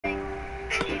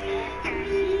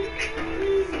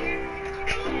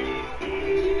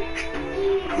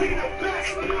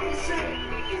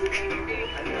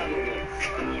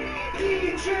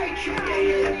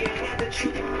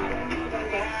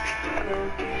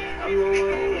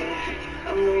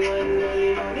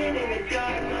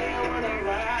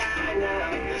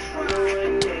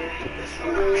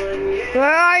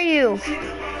Where are you?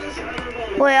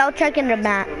 Wait, I'll check in the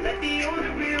map.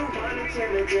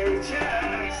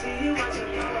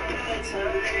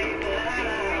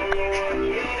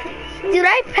 Dude,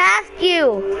 I passed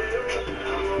you.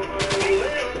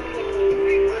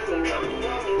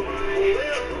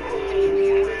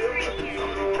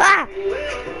 Ah!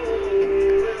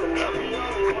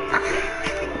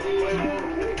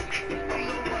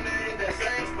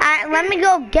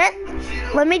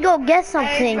 Let me go get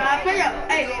something.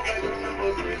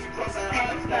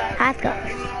 Let's go.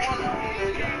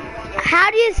 How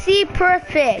do you see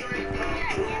perfect?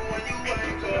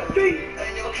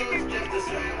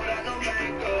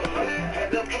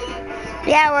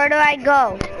 Yeah, where do I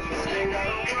go?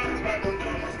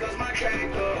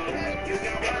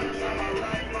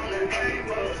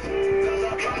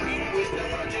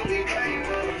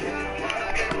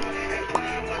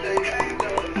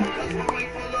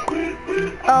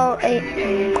 Oh,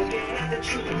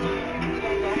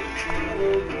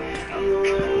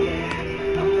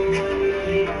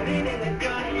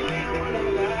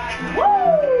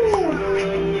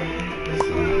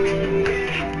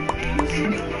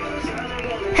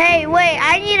 Hey, wait,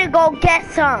 I need to go get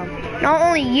some. Not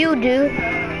only you do.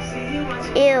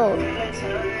 Ew.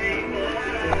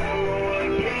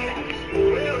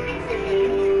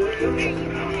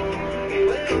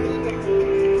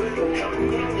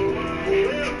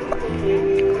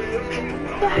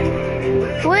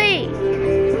 Wait.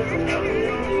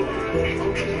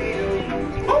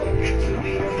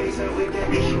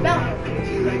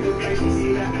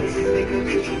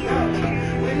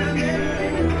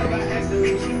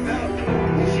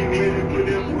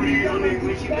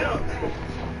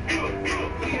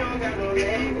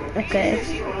 Okay.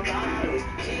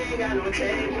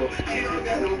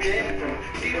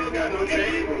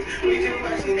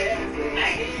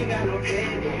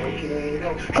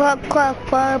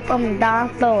 Club on the down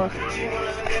floor.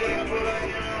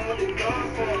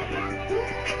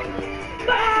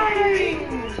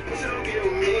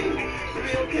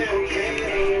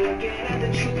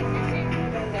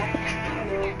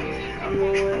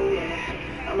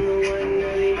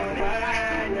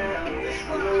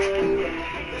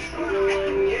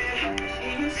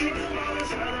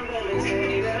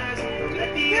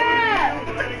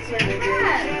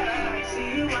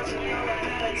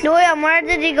 William, where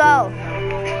did he go?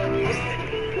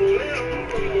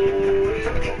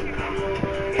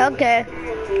 Okay.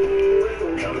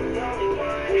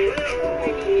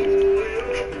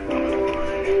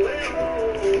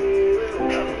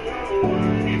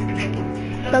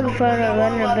 Looking for a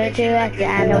runner bitch at the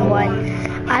end of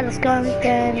one. I just gonna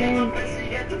stand in.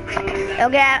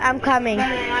 Okay, I'm coming.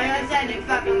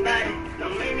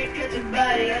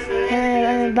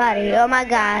 Buddy, oh my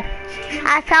god.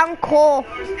 I found coal.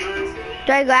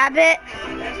 Do I grab it?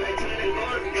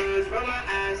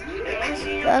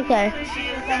 Okay.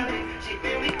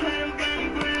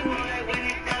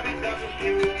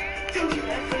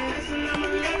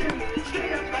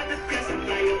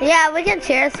 Yeah, we can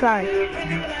share, it's fine.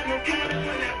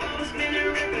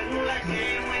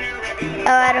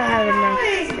 Oh, I don't have enough.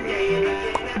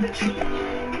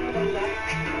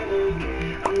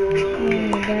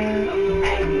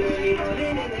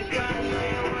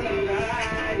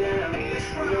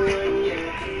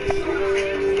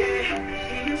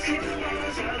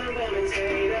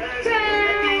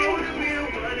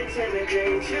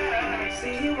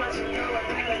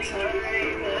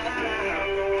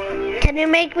 Can you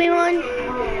make me one?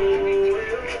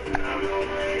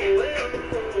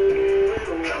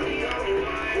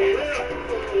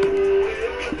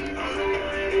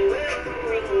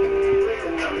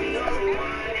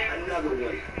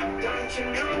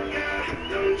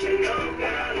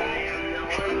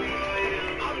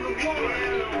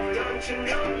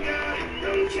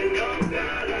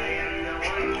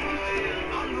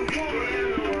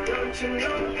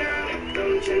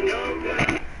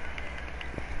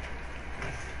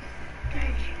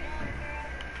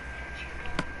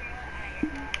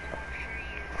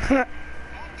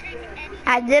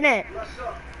 I didn't.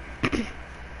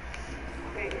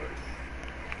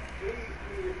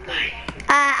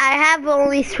 I have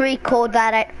only 3 coal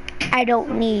that I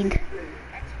don't need.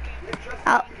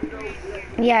 Oh,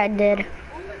 yeah, I did.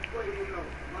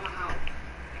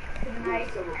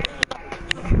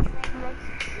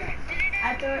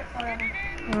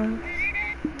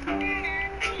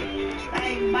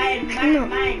 No.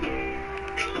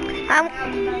 I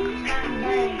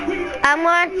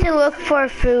want to look for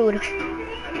food.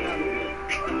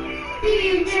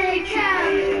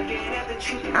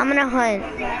 I'm gonna hunt.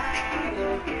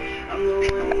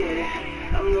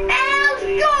 Let's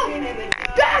go!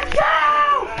 Let's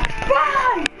go!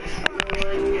 Run!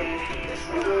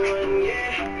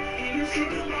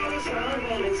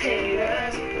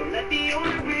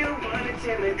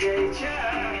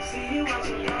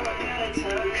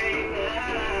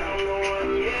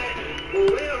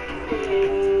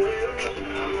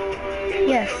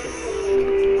 Yes.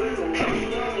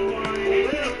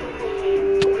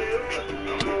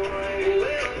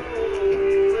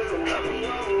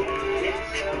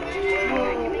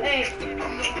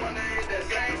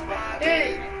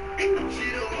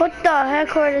 What the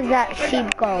heck, where did that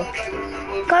sheep go?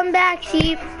 Come back,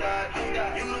 sheep.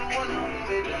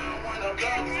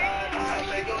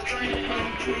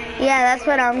 Yeah, that's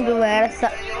what I'm doing.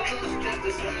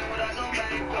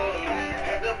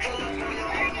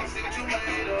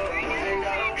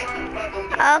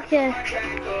 Okay.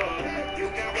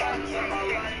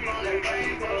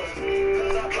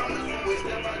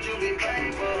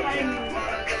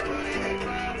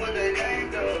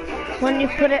 When you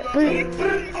put it,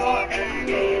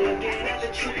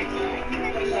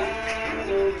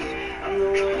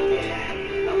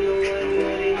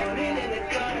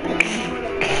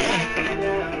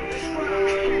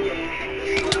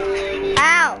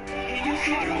 ow!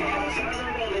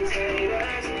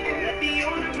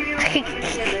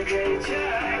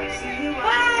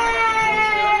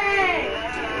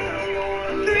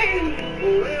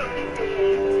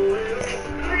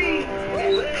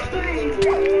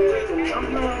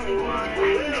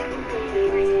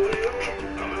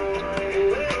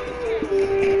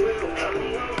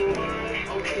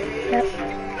 Yep.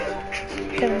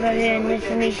 Everybody in this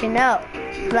needs to know.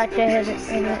 Lecture has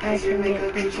an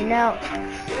needs to know.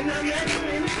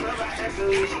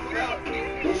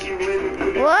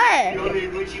 What?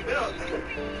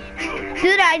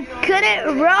 Dude, I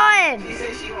couldn't run.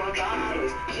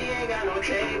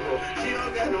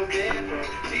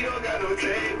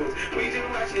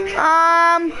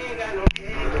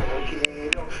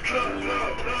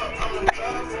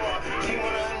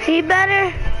 He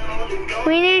better.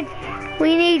 We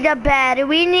need a bed.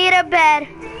 We need a bed.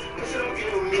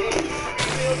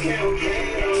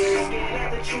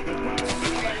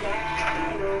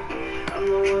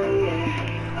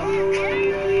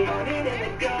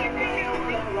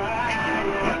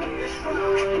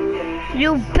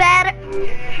 You better.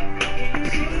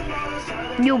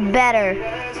 You better.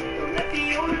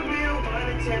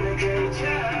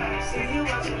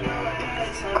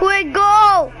 Quick,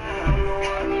 go!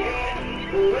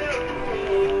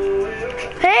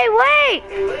 Hey, wait!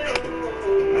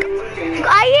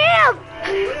 I am!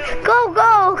 Go,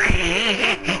 go!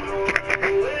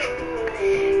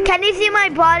 Can you see my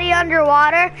body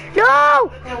underwater?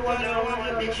 No!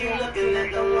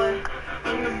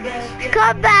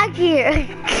 Come back here!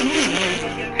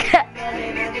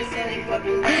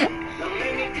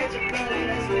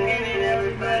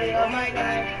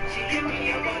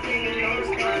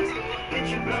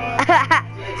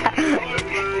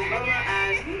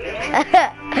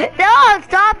 No,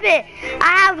 stop it!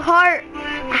 I have heart.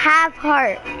 Half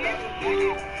heart.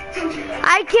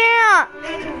 I can't!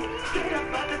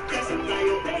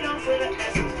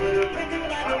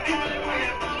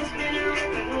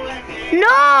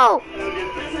 No!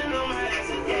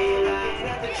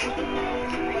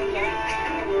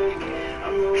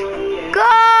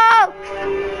 Go!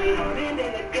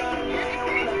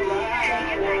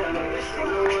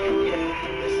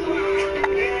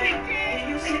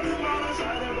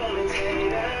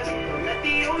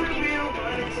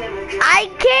 I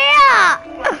can't!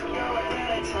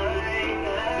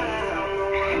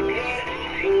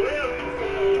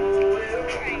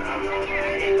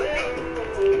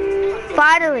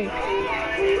 Finally.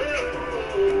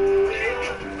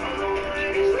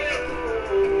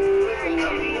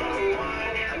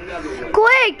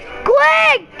 Quick!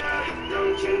 Quick!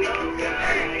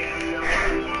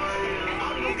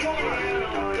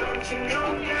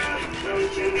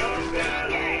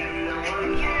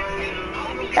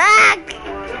 Ah!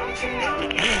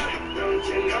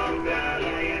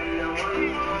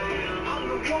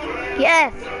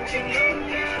 Yes.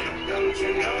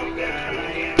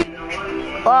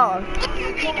 Oh.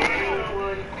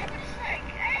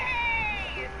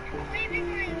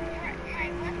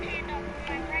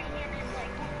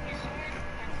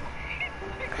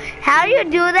 How do you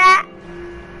do that?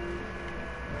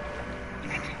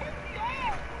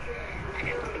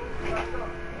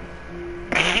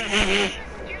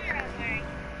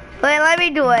 Wait, let me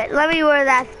do it. Let me wear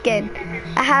that skin.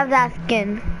 I have that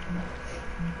skin.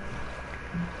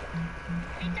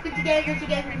 Gucci gang.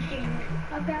 Tonight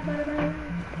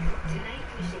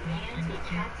we shake hands with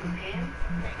Captain Pam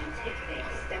and take things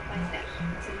step by step.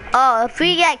 Tonight, Oh, if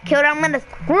we get killed, I'm gonna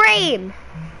scream.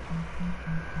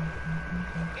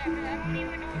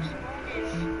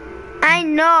 I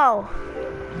know.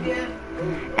 Yeah.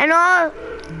 And all.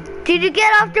 Did you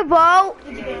get off the boat?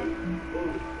 Gucci gang.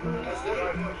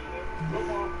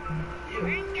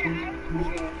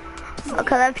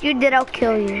 Because if you did, I'll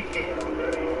kill you.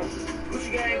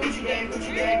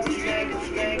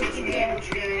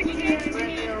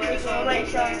 Alright,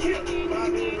 Sean.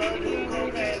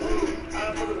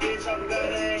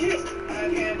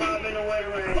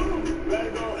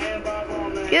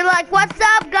 You're like, what's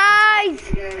up, guys?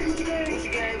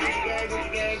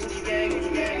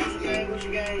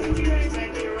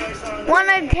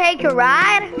 Wanna take a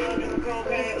ride?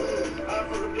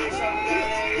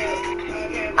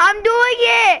 I'm doing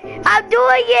it! I'm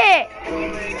doing it!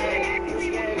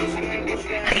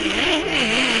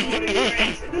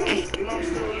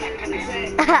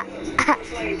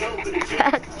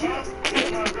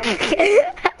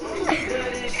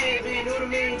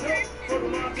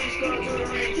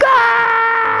 Go!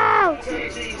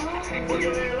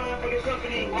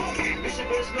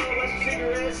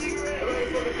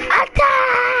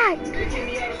 Attack!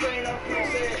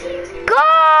 Go!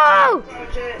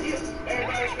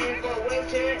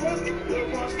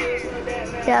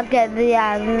 Yeah, okay,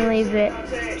 yeah, then leave it.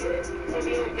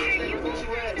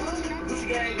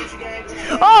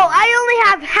 Oh, I only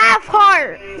have half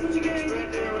heart.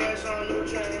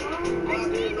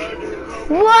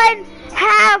 1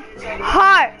 half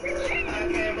heart.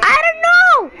 I don't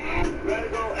know.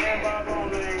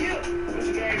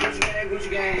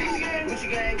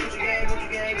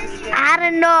 I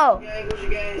don't know.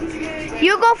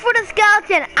 You go for the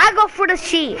skeleton. I go for the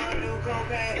sheep.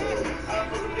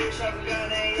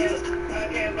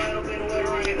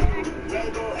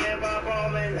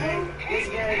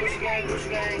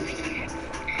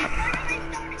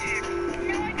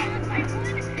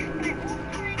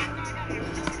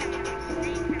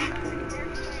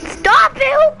 Stop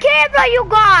it! Who cares what you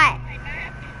got?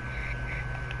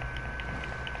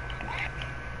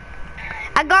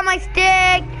 I got my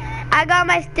stick. I got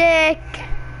my stick.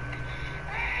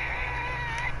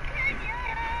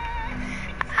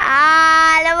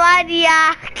 Ah, la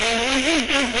magia.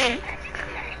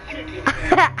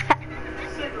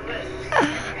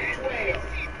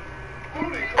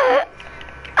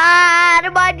 Ah, la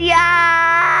magia.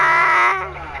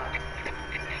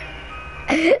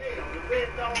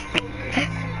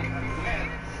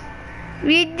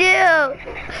 We do.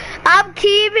 I'm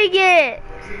keeping it.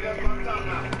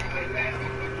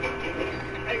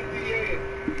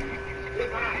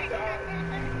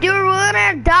 You're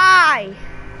gonna die.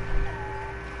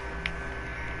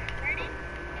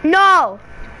 No.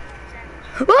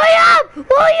 William!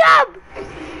 William!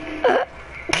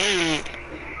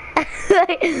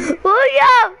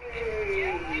 William!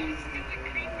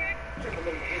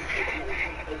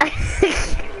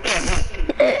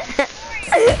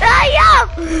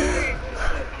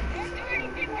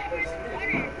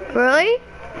 Really?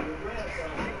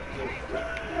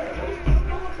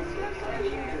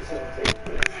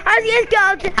 I see a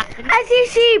skeleton. I see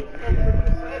sheep.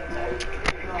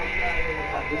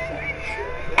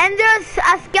 And there's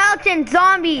a skeleton,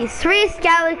 zombies, 3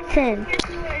 skeletons.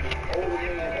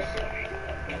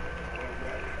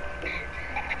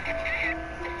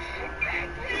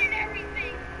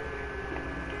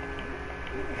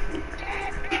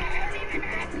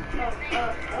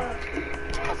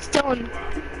 Stone.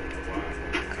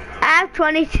 I have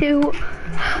 22.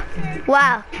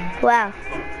 Wow, wow.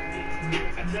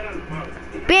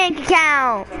 Bank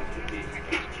account.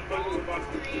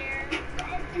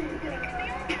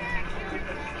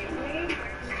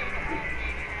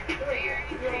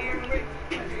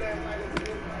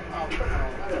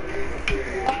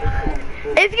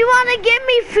 If you want to give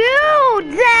me food,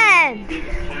 then.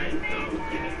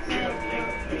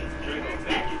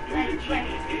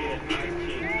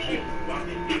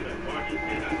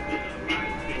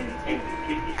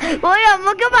 William,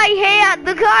 look at my hand.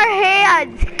 Look at our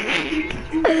hands.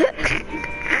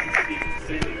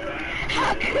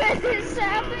 How could this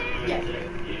happen?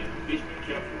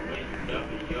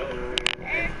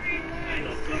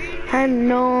 I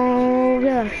know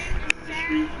this.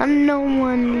 I know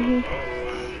one.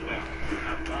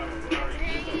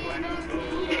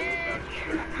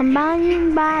 I'm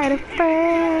buying by the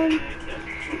friend.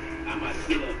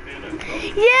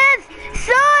 Yes,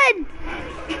 son.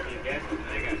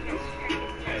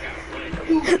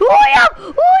 William!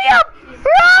 William!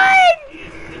 Run!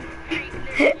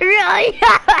 Run!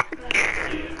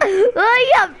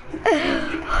 William!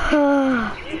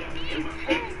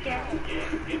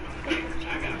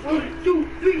 One, two,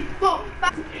 three, four,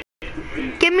 five.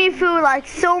 Give me food, like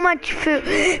so much food.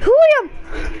 William!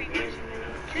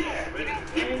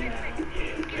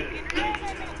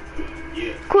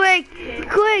 Quick!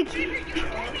 Quick!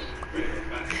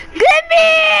 Give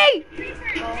me!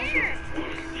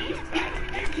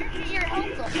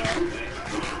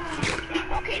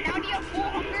 Okay, now do you have full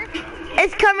hunger?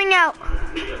 It's coming out.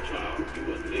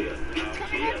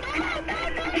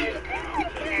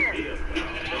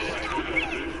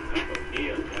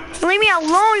 Leave me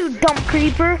alone, you dumb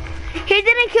creeper. He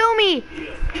didn't kill me.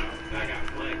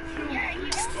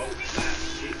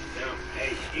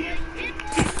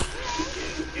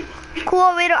 Cool,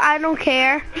 I don't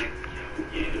care.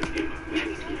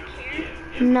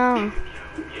 No.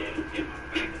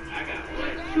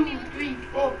 Two, three,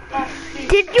 four, five, six.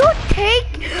 Did you take?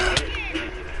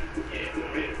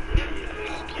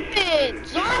 Stupid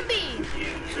zombie!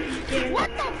 What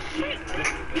the frick?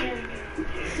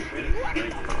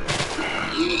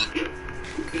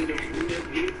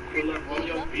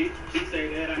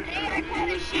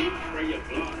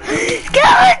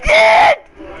 Skeleton!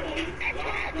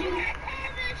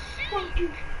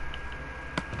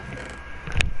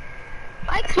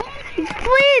 I told you.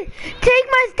 Please, take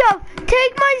my stuff.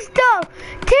 Take my stuff.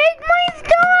 Take my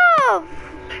stuff.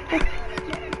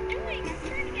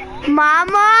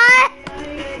 Mama?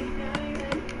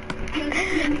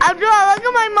 Abdul, look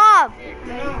at my mom.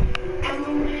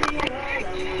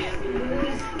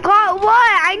 God,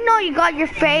 what? I know you got your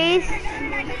face.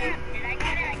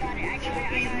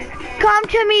 Come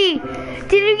to me.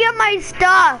 Did you get my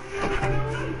stuff?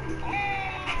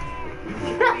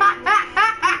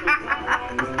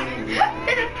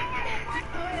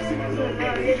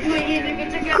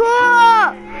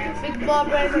 Cool. Big ball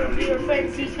brother with your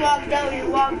friends, he swapped down, he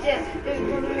walked in, big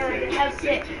coming out the house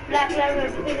it, black leather,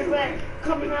 big red,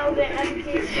 coming out the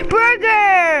empty.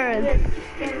 Burgers.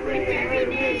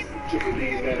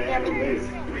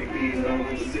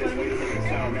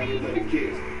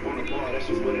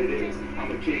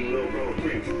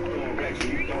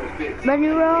 Benny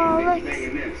Rolex.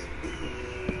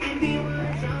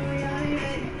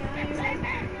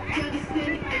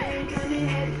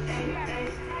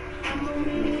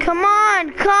 Come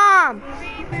on, come.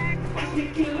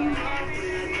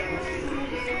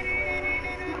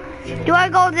 Do I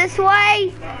go this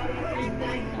way?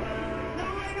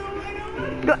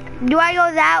 Do I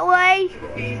go that way?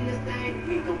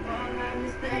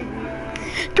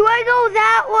 Do I go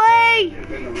that way?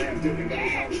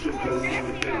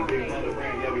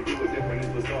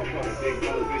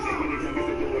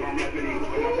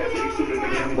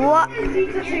 What?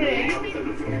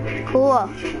 Cool.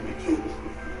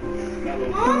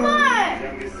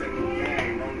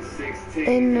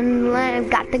 And then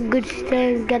got the good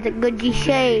shade, got the good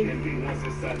shade.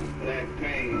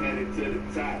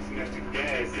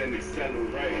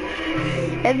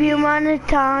 If you want to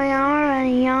tell me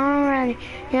already,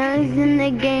 young's in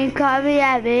the game, call me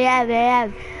every.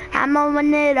 I'm gonna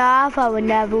win it off, I would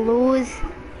never lose.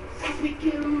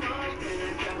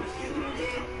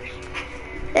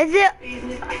 Is it?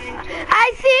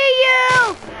 I see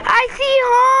you! I see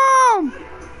home!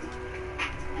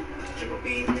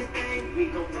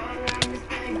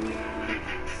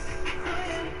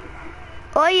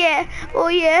 Oh yeah, oh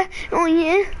yeah, oh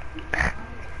yeah.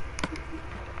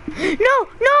 No,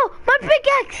 my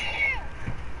pickaxe!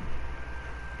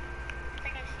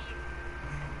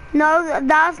 No,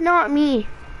 that's not me.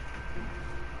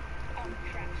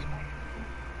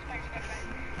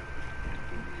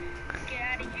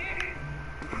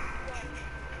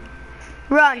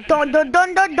 Run, dun dun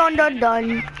dun dun dun dun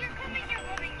dun.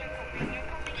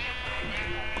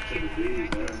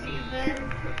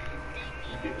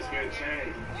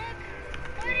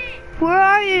 Where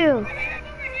are you?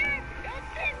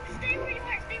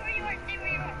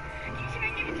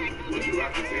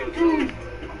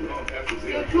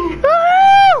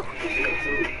 Woo!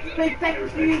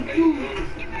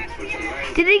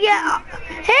 Did he get?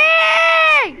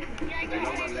 Hey!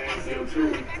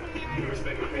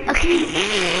 Okay.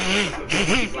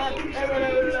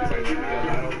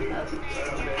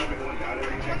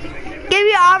 Give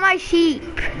me all my sheep.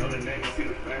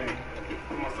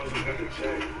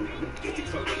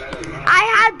 I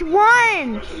had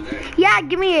one. Yeah,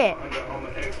 give me it.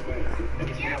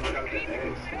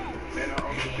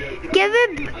 Give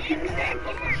it.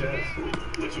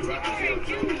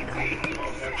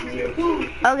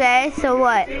 Okay, so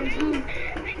what?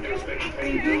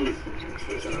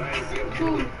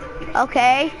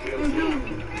 Okay.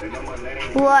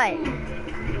 What?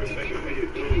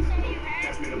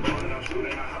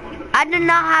 I did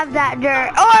not have that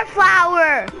dirt or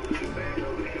flour.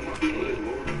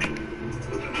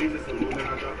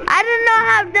 I did not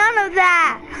have none of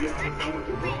that.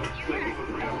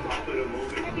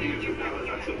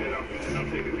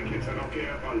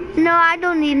 No, I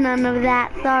don't need none of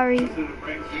that. Sorry.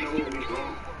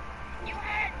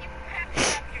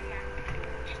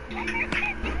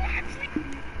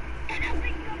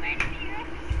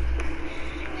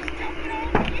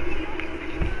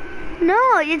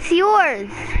 No, it's yours.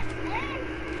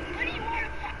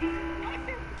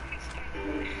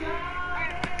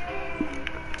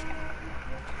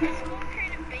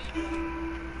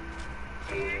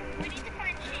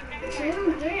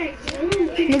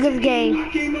 Niggas gay.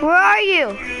 Where are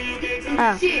you?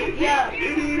 Oh.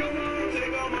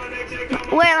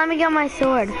 Wait, let me get my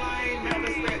sword.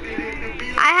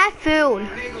 I have food.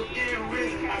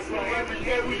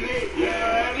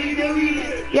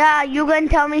 Yeah, you gonna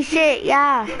tell me shit,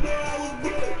 yeah.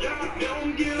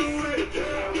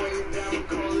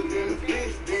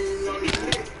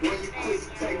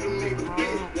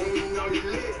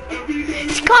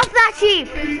 Cough that sheep.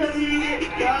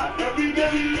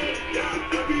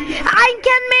 I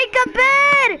can make a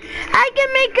bed. I can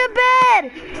make a bed.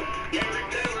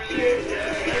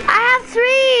 I have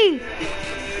 3.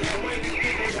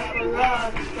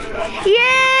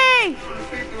 Yay!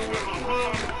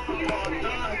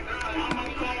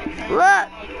 Look.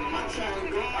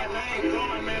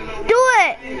 Do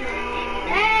it.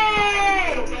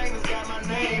 Hey!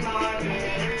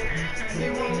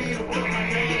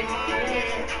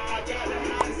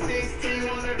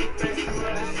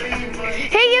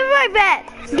 Hey, give me my bet.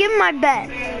 Give me my bet.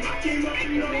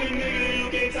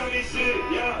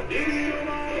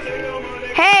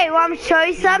 Hey, want me to show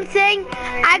you something?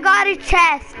 I got a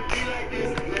chest.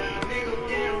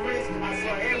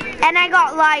 And I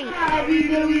got light.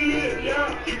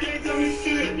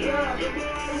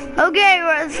 Okay,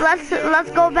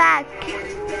 let's go back.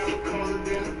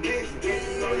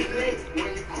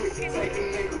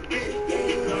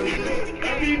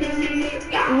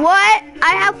 What?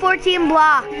 I have 14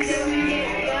 blocks.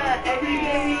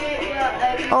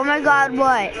 Oh my god,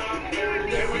 what?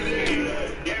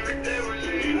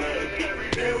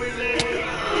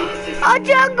 Oh,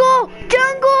 jungle!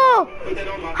 Jungle!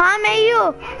 How may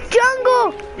you?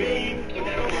 Jungle!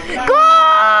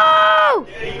 Go!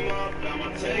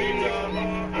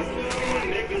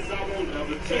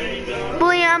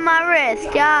 Bully on my wrist,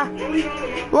 yeah.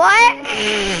 What?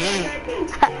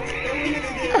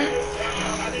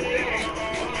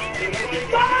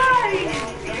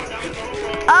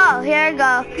 Oh, here we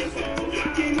go.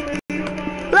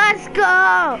 Let's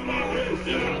go.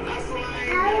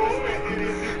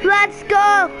 Let's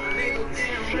go.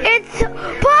 It's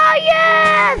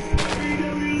William.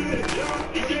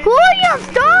 William,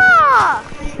 stop.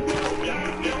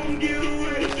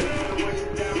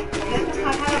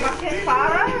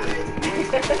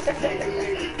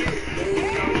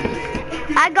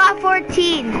 I got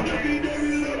 14.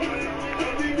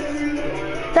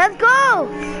 Let's go.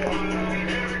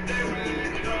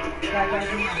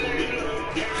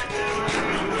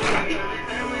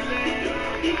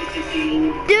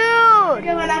 Dude!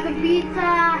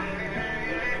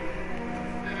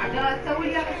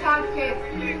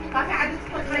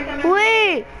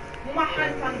 Wait!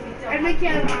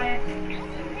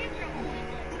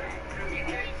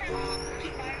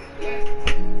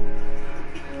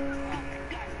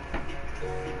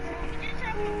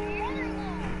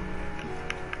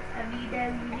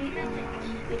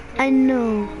 I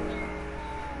know.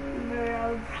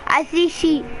 I see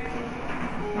sheep.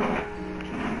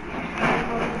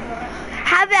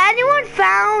 Have anyone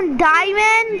found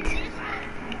diamond?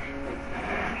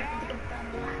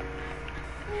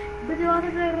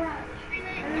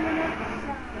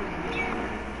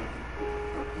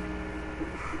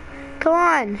 Come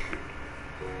on.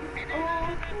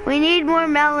 We need more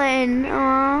melon.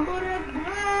 Aww.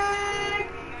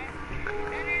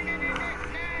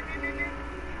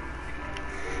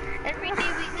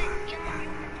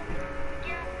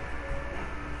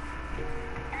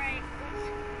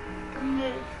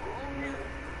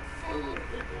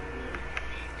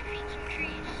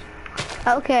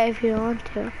 Okay, if you want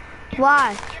to.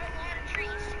 Why?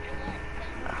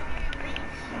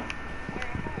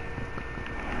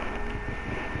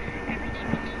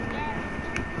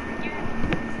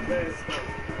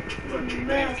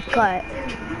 Cut.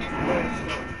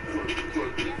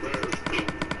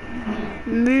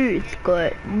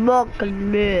 Muskat.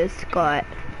 Bakom muskat.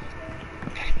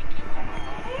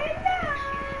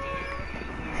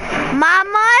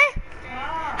 Mama,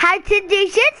 حتى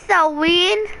شو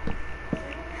تسوين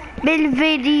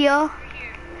بالفيديو؟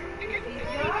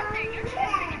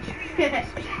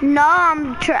 No,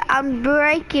 I'm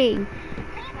breaking.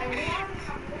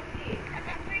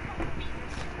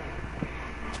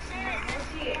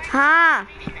 ها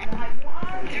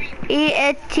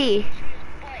ET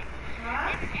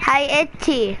هاي ET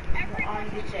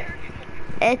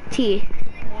ET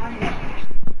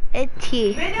ET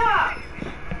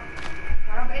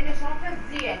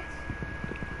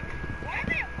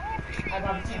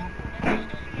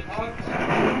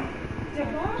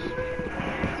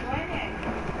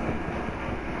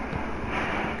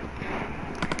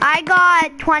I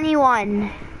got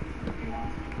 21.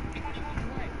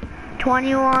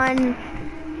 21,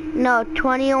 no,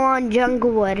 21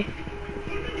 Junglewood.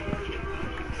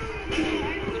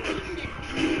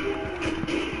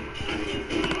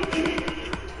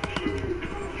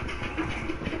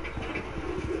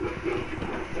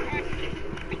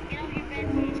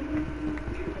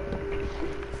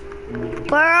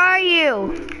 Where are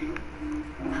you?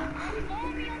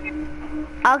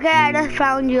 Okay, I just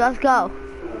found you. Let's go.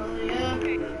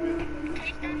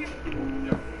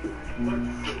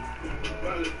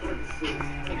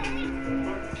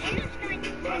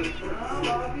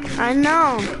 I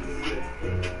know.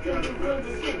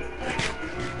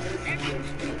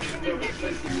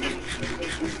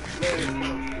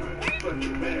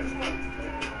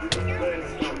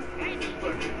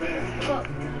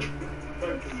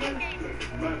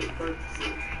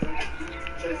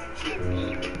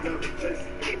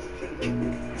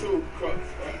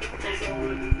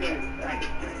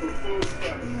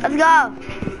 Let's go.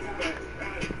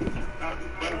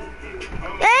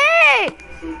 Hey!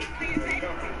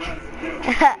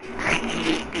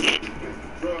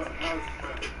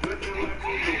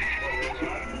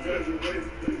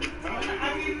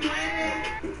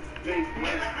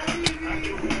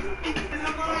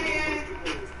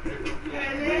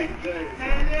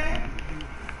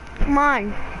 Come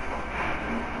on.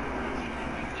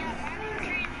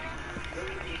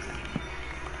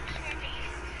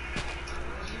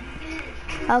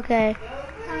 Okay.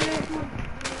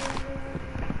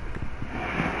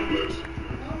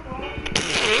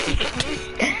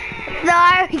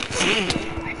 Sorry.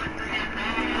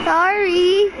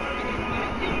 Sorry.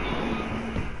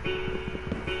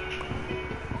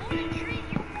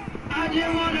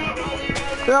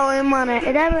 Rolling on it.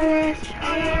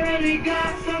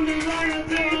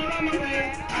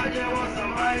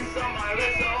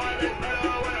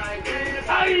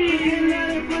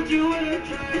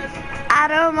 I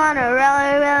don't wanna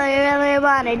really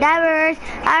wanna diverse.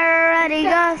 I already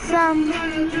got some.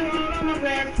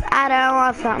 I don't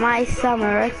want some my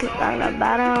summer. I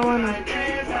don't wanna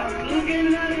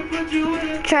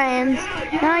trans.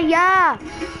 No, yeah.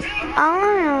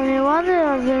 I only wanted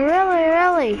was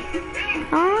really.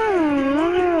 I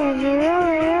only was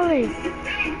really.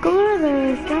 Go to the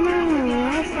summer.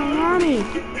 That's the money.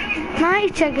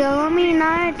 Night check on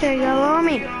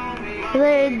me.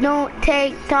 Please don't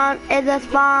take time in the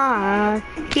spawn.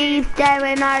 Keep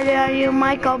staring at you,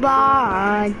 Michael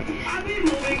Bond.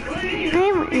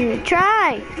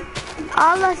 Try.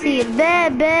 All I see is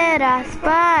bed, I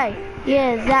spy.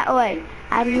 Yes, that way.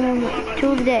 I remember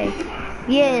Tuesday.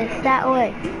 Yes, that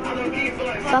way.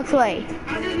 Fox way.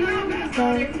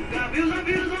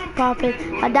 Poppin'.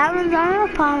 My diamonds are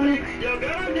poppin'.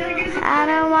 I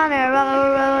don't wanna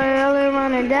really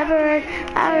wanna diverse.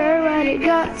 I already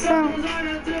got some.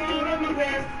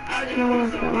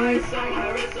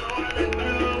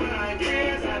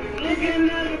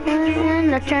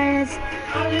 In the trance.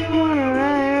 I wanna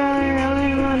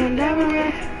really wanna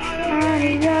diverse. I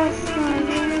already got some.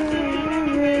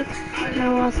 I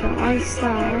want some ice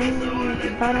cream,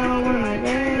 but I don't wanna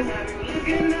live.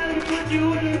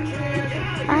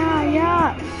 Ah,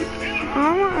 yeah. I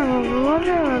want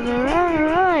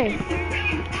really.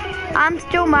 I'm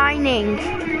still mining.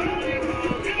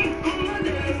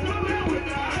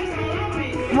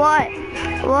 What?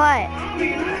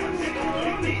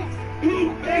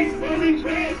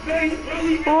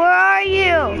 Where are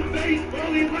you?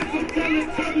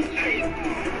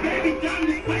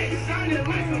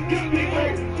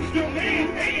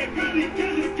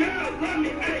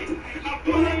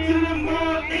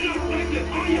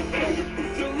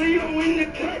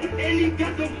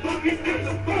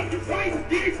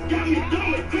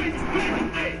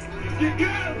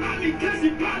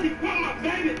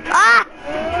 Ah!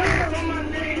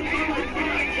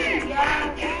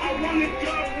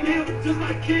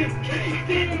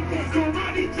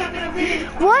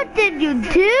 What did you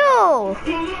do?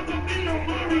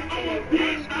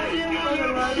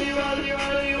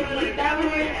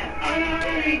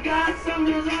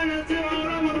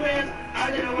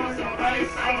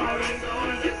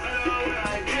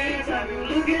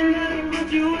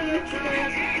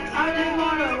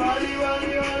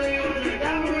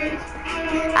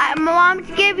 My mom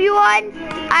to give you one?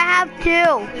 I have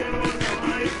two.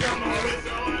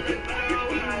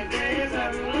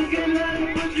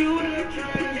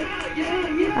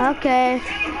 Okay.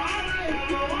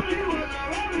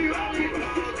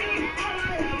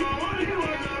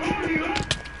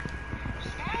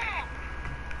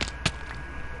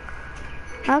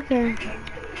 Okay.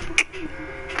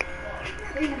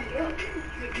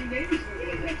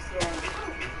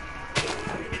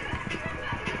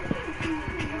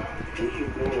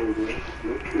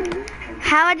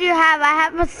 How much do you have? I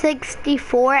have a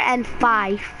 64 and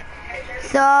 5.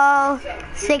 So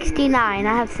 69.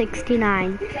 I have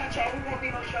 69.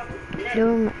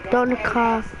 Don't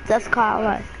call. Just call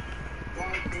us.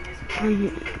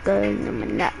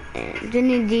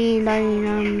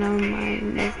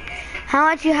 How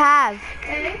much you have?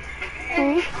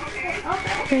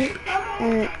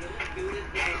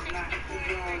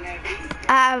 I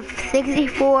have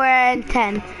 64 and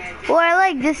 10. Well, I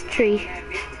like this tree.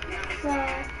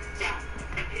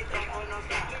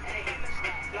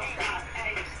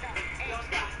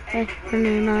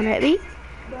 Running on that beat.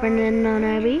 Running on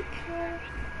that beat.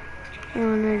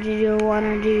 Wanna do you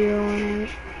wanna do you wanna?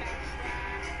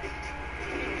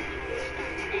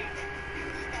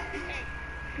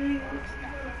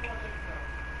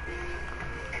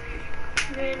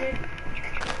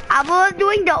 I was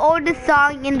doing the oldest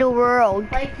song in the world.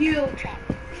 Like you.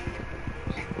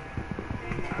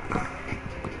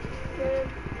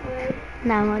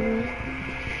 Now I'm doing.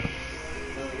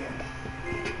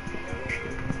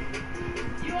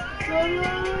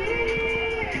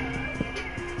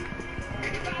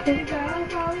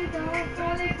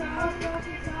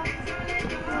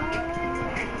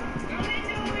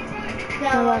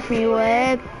 Now watch me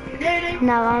whip.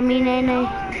 Now I mean nene.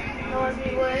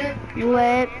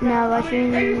 Whip. Now watch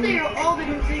me.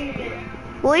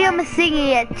 William is singing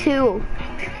it too.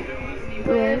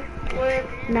 Whip.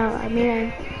 No, I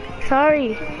mean.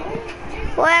 Sorry.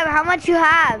 Whip. How much you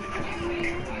have?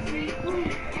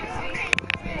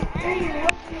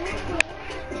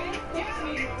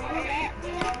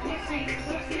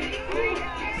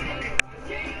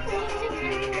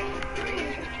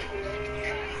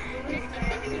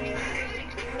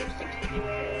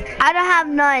 I don't have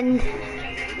none.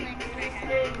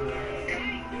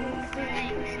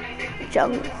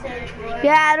 Jungle.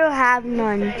 Yeah, I don't have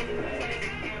none.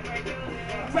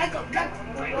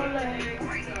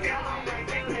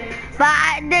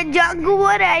 But the jungle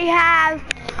wood I have.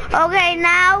 Okay,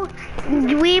 now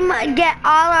we get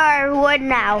all our wood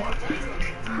now.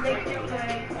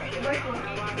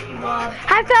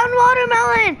 I found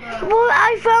watermelon.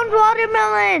 I found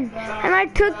watermelon, and I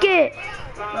took it.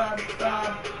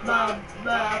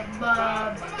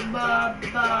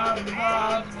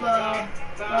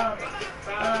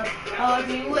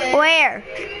 Where?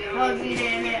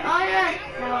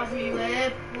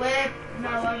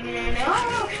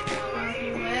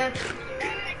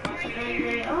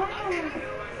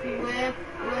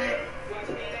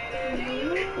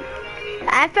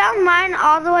 I found mine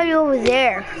all the way over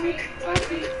there.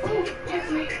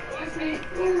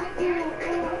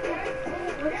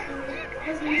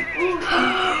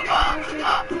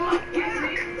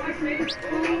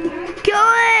 Kill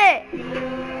it!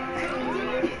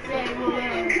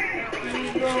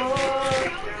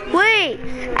 Wait,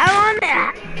 I want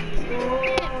that.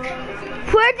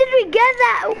 Where did we get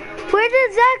that? Where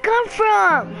does that come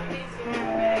from?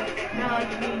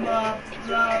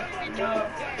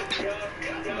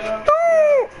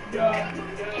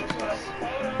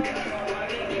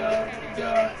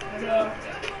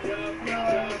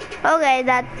 Okay,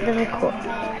 that's really cool.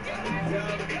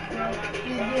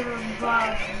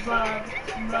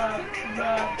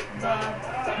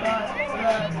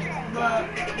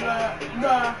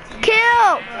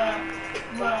 Kill!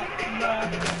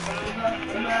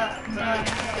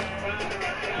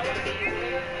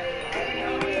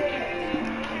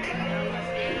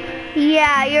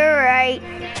 Yeah, you're right.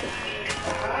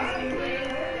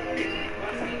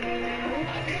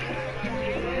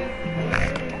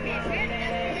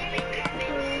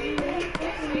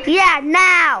 Yeah,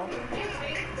 now.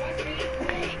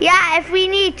 Yeah, if we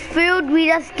need food, we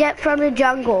just get from the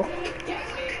jungle.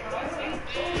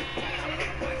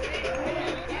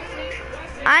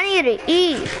 I need to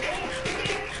eat.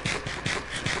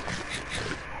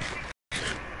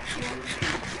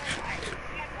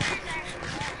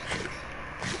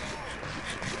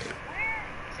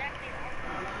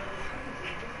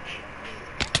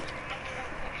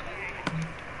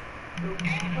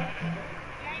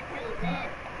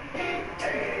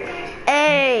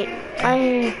 Hey,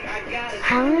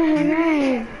 how many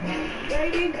names?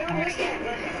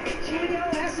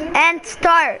 And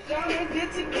start.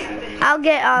 I'll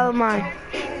get all of mine.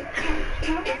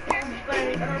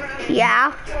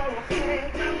 Yeah.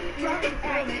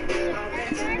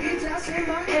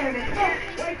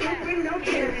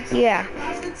 Yeah.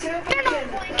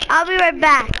 I'll be right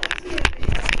back.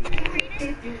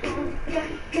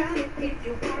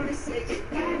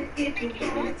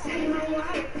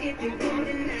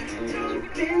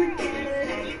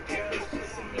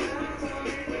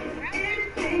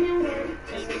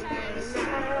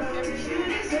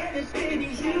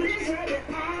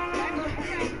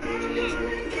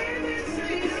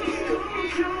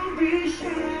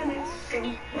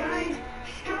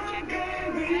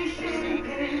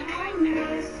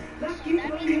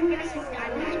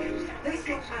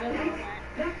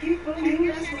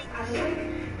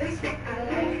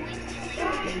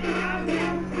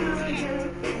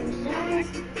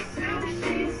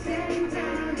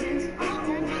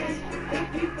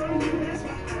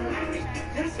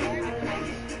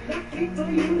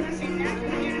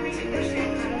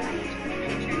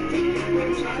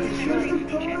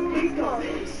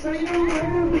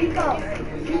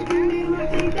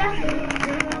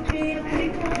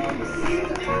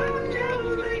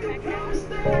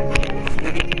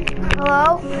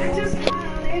 Hello?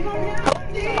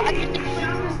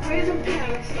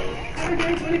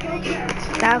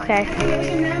 Okay.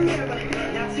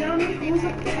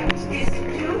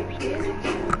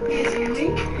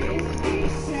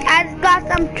 I just got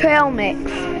some trail mix.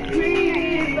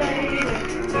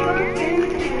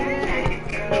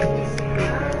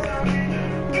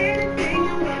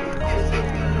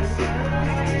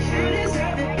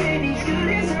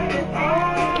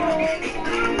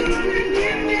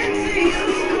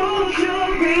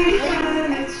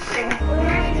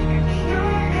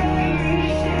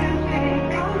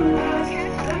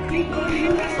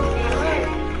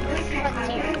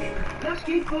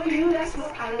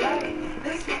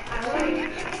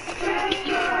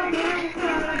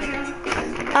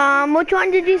 Which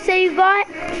one did you say you got?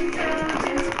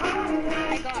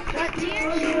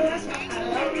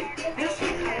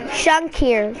 Shunk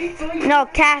here. No,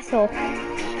 castle.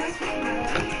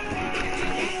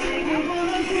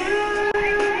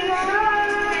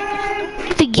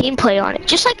 The gameplay on it,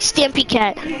 just like Stampy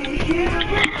Cat,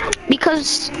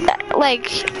 because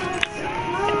like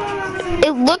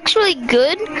it looks really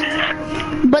good,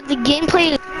 but the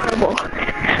gameplay is horrible.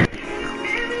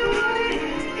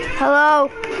 Hello.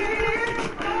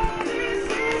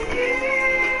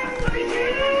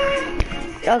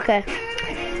 Okay.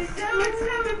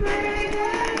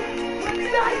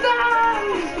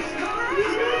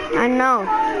 I know.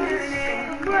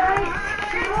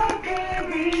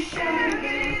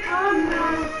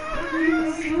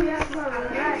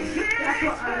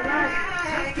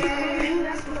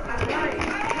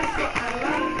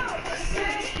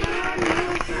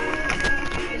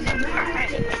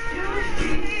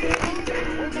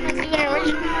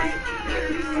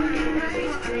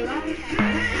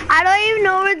 I don't even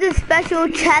know where the special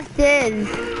chest is.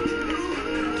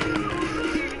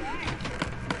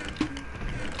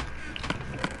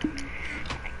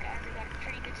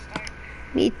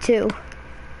 Me too.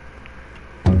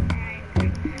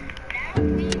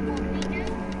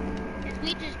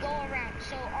 We just go around.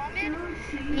 So Ahmed,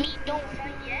 me don't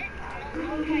fight yet.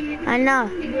 I know.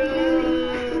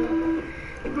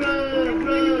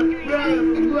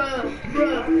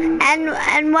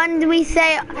 And when we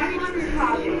say,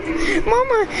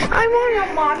 Mama, I want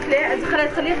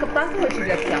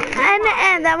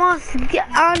أنا ما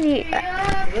أني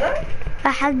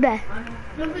أحبه.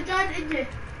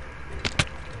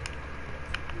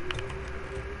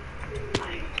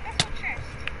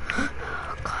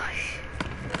 Gosh.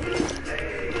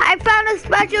 I found a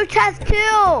special chest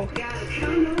too.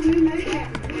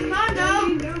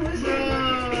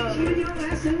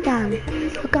 Done.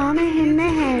 Got me in the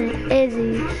hand,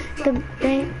 Izzy. The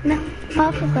thing, no,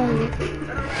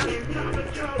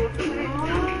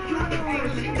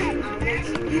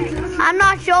 I'm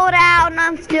not sold out and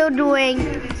I'm still doing.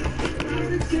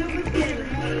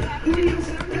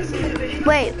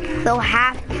 Wait, so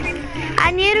half.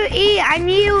 I need to eat. I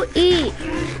need to eat.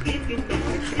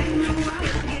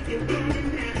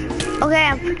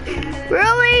 Okay.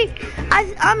 Really?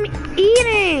 I'm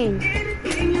eating.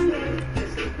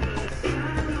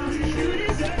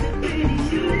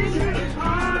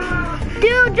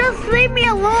 Dude, just leave me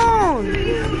alone.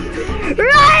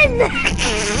 Run!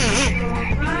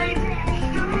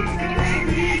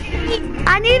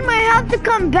 I need my health to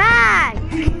come back.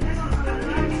 You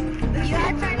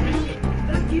had time to eat.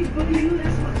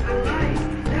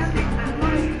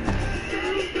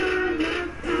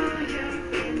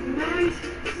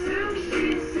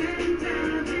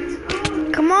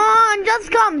 Come on,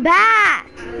 just come back.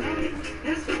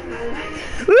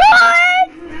 Run!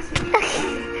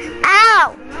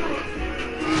 Ow!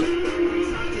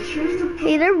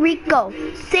 Say the Rico.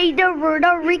 Say the word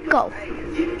of Rico.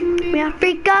 Me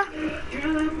Africa.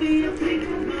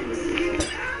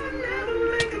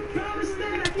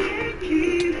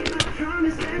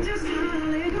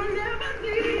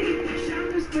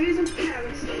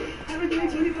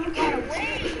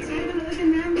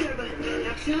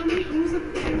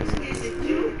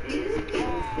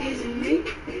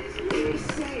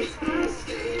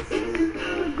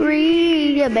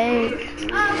 Greedy bank.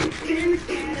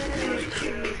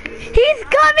 He's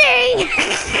coming!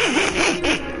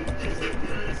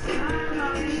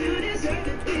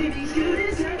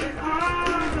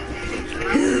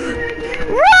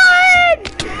 Run!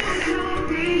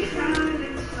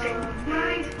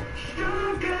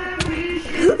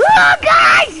 Oh,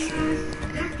 guys!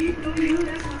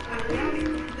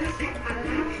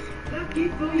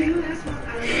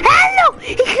 Hello!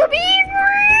 He could be in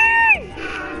run!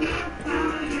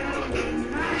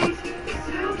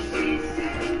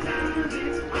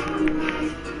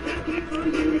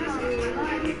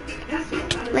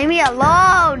 Leave me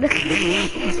alone.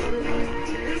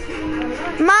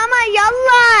 Mama,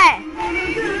 yalla.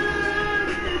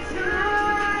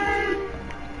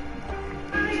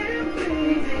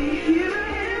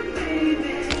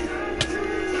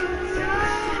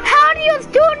 How do you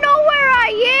still know where I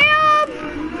am?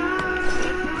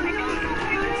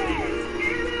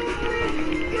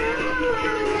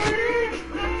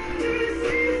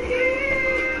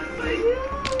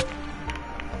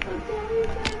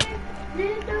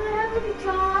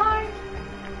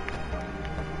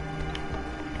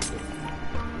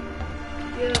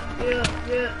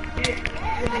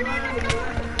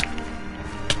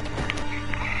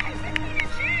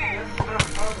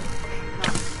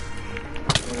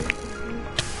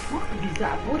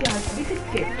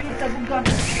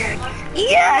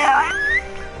 Yeah.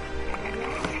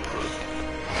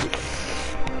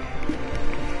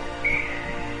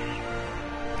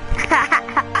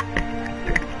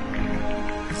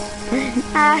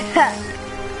 Oh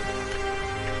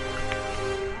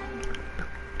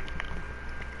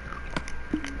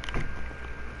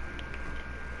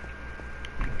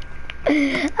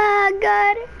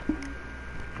God.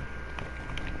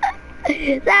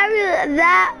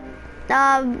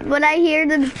 When I hear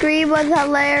them scream was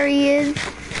hilarious.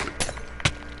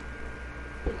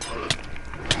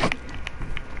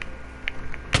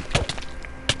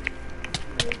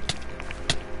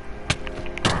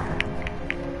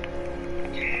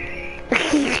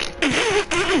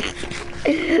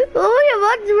 Oh,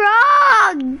 what's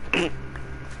wrong?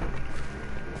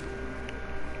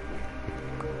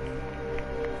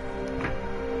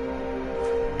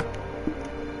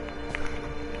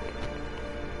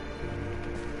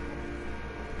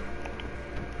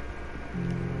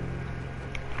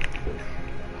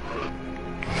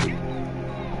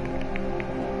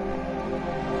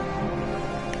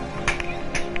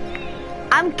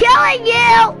 I'm killing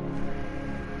you!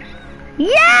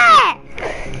 Yeah!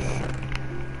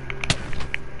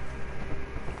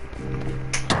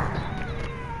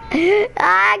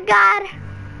 I got...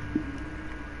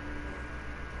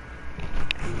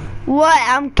 What?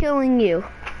 I'm killing you.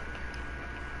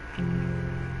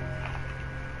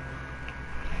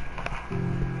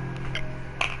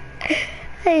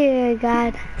 Oh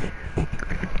God.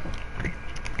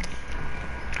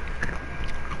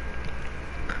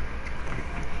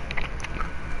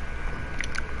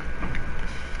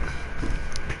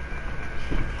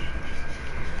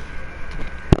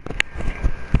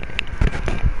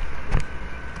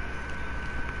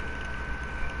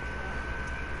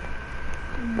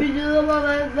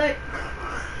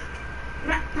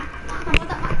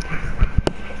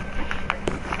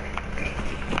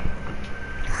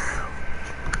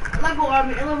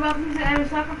 I'm a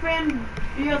soccer fan.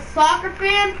 You're a soccer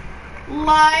fan?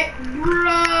 Like,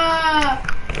 bruh.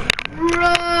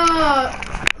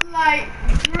 Like,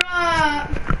 bruh.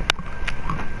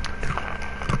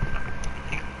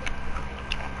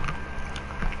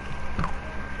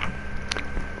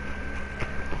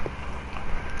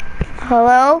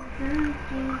 Hello?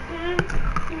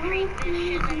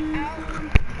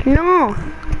 No.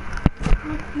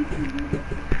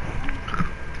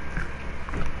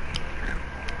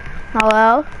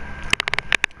 Hello?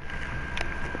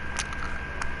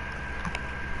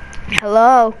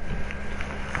 Hello?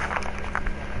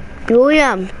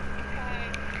 William.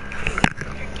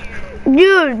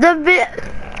 Dude, the bit.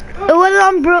 It was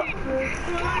on bro.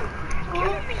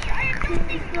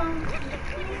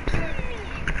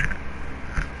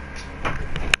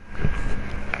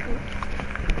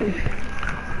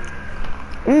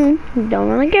 Don't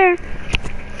really care.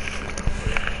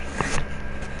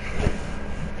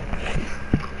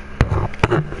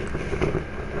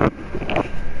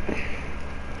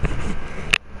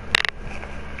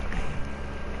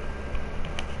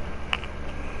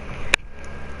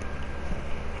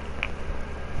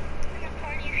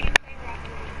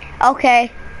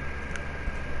 Okay.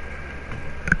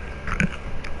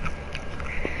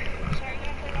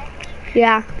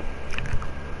 Yeah.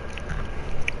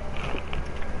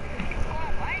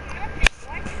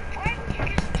 Why would you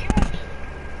just kill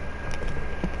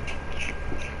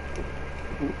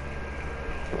me?